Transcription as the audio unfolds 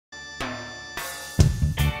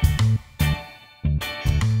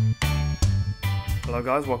Hello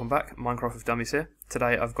guys, welcome back. Minecraft with Dummies here.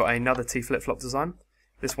 Today I've got another T flip-flop design.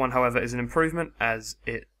 This one, however, is an improvement as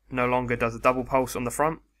it no longer does a double pulse on the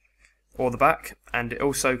front or the back, and it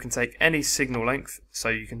also can take any signal length, so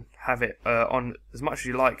you can have it on as much as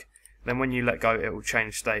you like. Then when you let go, it will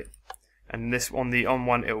change state. And this on the on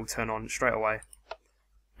one, it will turn on straight away,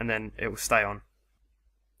 and then it will stay on.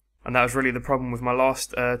 And that was really the problem with my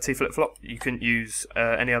last T flip-flop. You couldn't use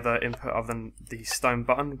any other input other than the stone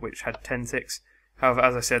button, which had 10 ticks. However,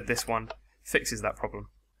 as I said, this one fixes that problem.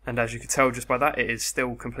 And as you can tell just by that, it is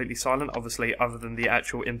still completely silent, obviously, other than the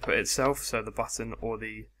actual input itself, so the button or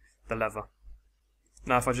the lever.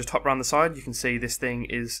 Now if I just hop around the side, you can see this thing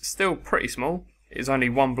is still pretty small. It is only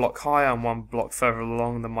one block higher and one block further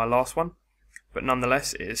along than my last one, but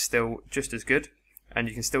nonetheless it is still just as good, and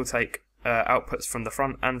you can still take outputs from the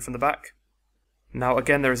front and from the back. Now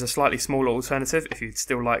again, there is a slightly smaller alternative if you'd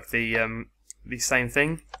still like the same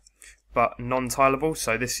thing, but non-tileable.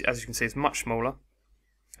 So this, as you can see, is much smaller,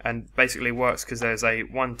 and basically works because there's a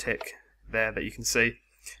one tick there that you can see,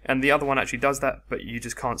 and the other one actually does that, but you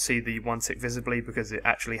just can't see the one tick visibly because it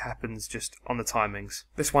actually happens just on the timings.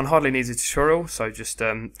 This one hardly needs a tutorial, so just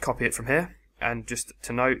copy it from here. And just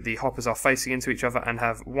to note, the hoppers are facing into each other and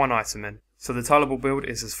have one item in. So the tileable build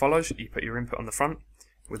is as follows. You put your input on the front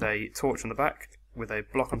with a torch on the back, with a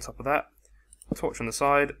block on top of that, torch on the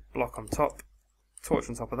side, block on top, torch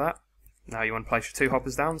on top of that. Now you want to place your two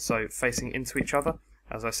hoppers down, so facing into each other,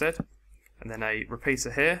 as I said, and then a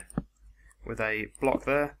repeater here with a block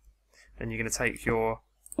there. Then you're going to take your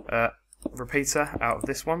repeater out of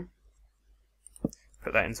this one,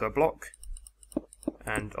 put that into a block,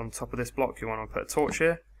 and on top of this block you want to put a torch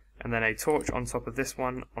here, and then a torch on top of this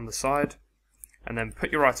one on the side, and then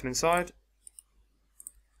put your item inside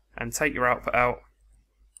and take your output out,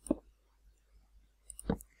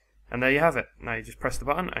 and there you have it. Now you just press the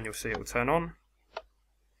button and you'll see it will turn on,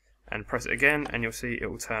 and press it again and you'll see it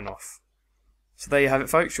will turn off. So there you have it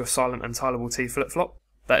folks, your silent and tileable T flip-flop.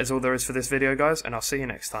 That is all there is for this video guys, and I'll see you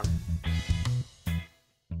next time.